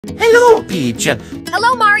Hello, Peach.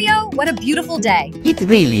 Hello, Mario. What a beautiful day. It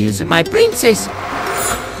really is, my princess.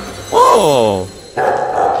 Oh!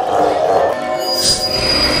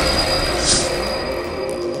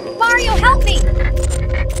 Mario, help me!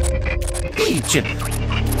 Peach!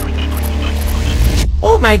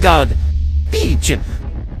 Oh my God! Peach!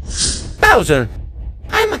 Bowser!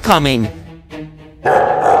 I'm coming!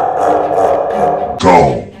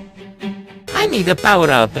 Go! I need a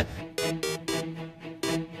power-up.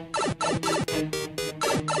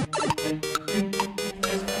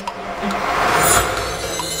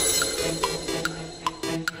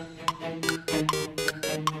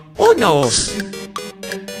 Oh no!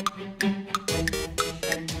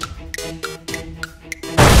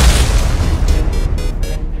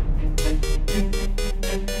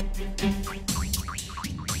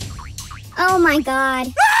 Oh my God.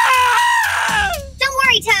 Don't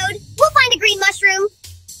worry, Toad. We'll find a green mushroom.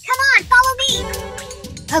 Come on, follow me.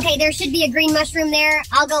 Okay, there should be a green mushroom there.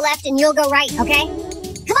 I'll go left and you'll go right, okay?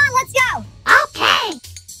 Come on, let's go. Okay.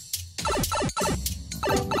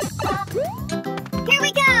 Here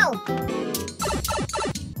we go.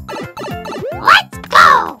 Let's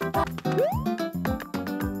go.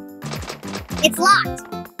 It's locked.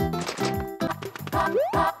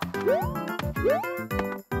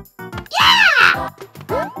 Yeah!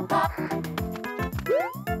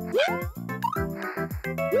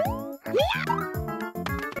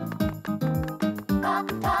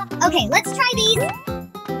 Okay, let's try these.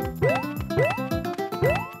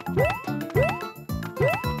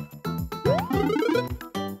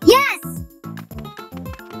 Yes!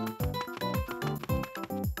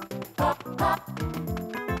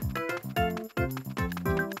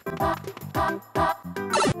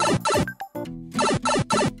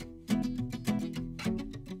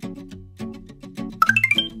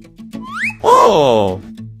 Oh!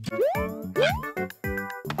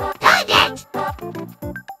 Toadette!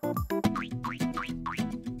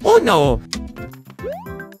 Oh no!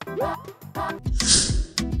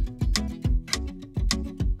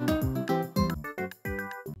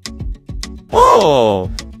 Oh!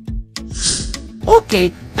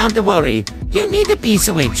 Okay, don't worry. You need a piece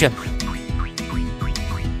of which. Yes!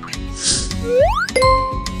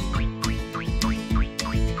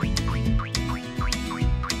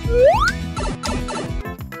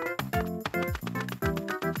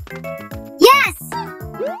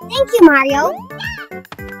 Thank you, Mario.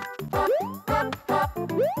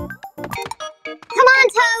 Come on,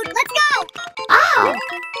 Toad, let's go! Oh!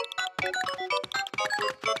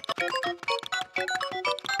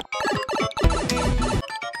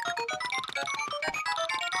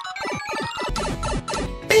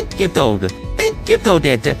 Thank you, Toad. Thank you,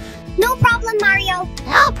 Toadette. No problem, Mario.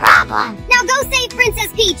 No problem. Now go save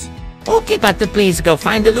Princess Peach. Okay, but please go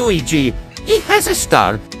find Luigi. He has a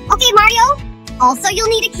star. Okay, Mario. Also, you'll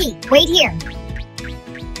need a key. Wait here.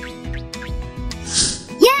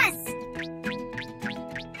 Yes!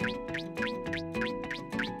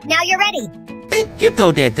 Now you're ready. Thank you,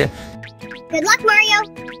 Toadette. Good luck, Mario.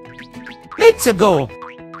 Let's go.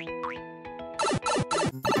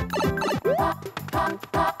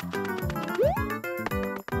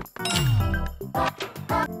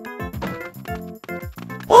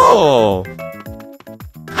 Oh!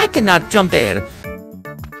 I cannot jump there.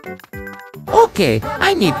 Okay,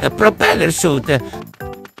 I need a propeller suit.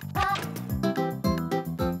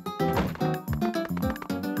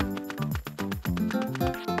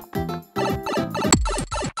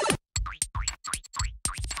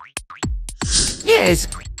 Yes.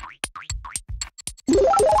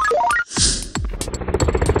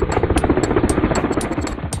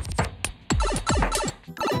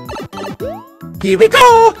 Here we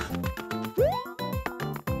go!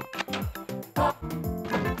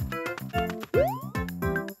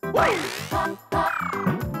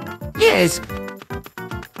 Yes.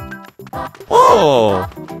 Oh!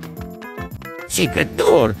 Secret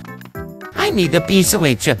door. I need a piece of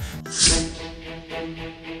which.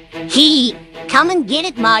 Come and get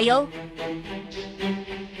it, Mario.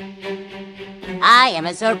 I am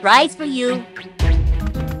a surprise for you.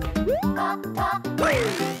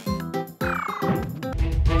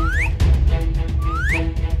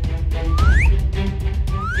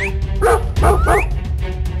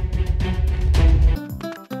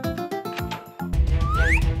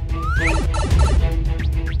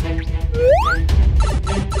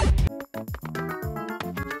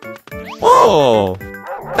 Oh!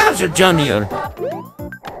 Bowser Jr.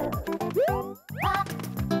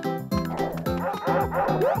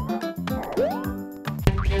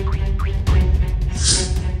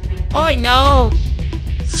 Oh no!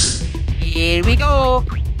 Here we go!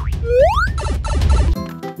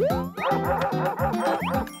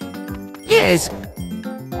 Yes.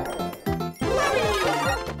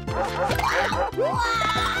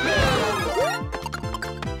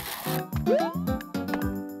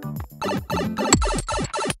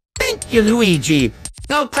 Thank you, Luigi.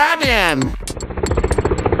 No problem.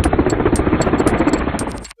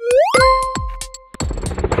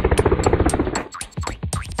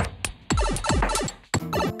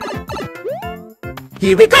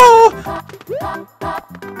 Here we go!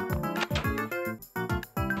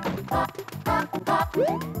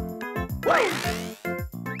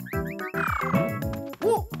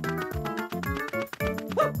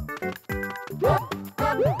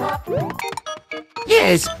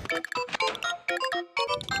 Yes!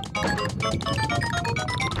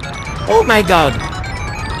 Oh my god!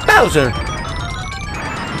 Bowser!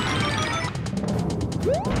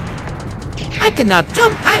 I cannot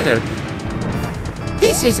jump either!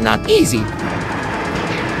 This is not easy!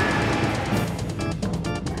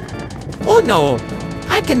 Oh no!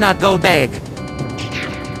 I cannot go back!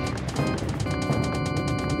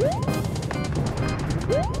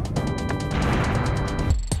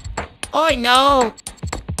 Oh no!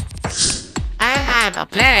 I have a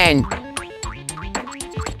plan!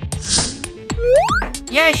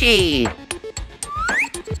 Yoshi!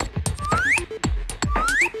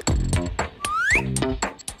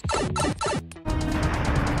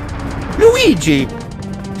 Luigi!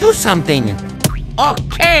 Do something!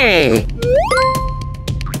 Okay!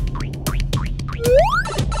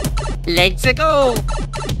 Let's go!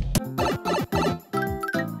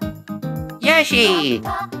 Yoshi!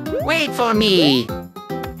 Wait for me!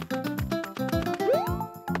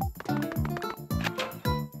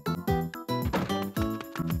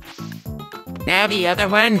 Now the other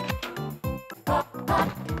one.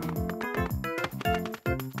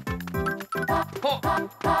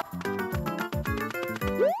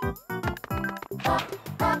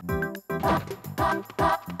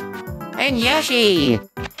 And Yoshi!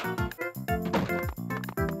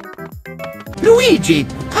 Luigi,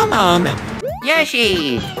 come on!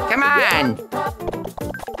 Yoshi, come on!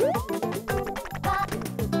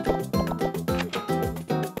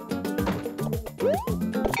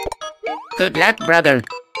 Good luck, brother.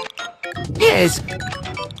 Yes.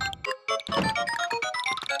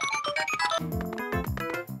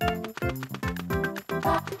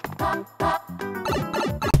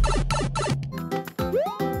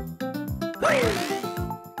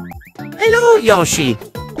 Hello, Yoshi.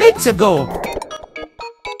 Let's go.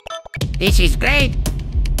 This is great.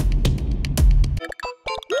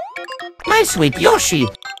 My sweet Yoshi.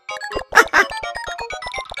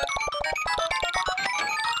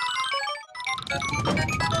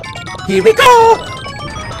 Here we go!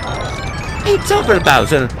 It's over,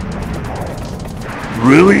 Bowser.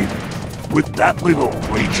 Really? With that little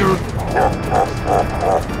creature?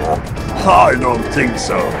 I don't think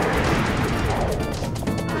so.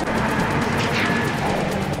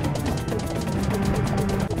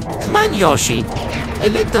 Come on, Yoshi. A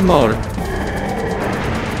little more.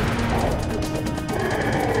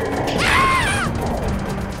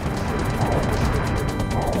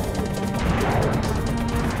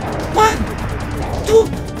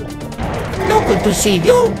 Good to see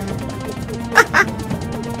you.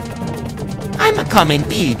 I'm a coming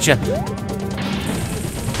Peach. Mario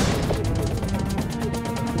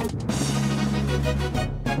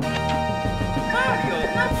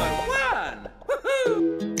 #1!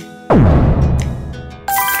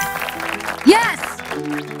 Yes!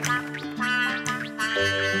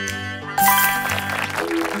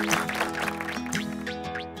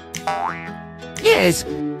 Yes.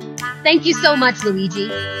 Thank you so much, Luigi.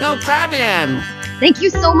 No problem. Thank you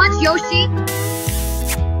so much, Yoshi.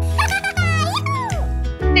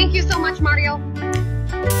 Thank you so much, Mario.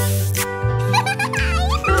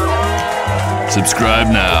 Subscribe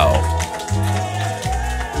now.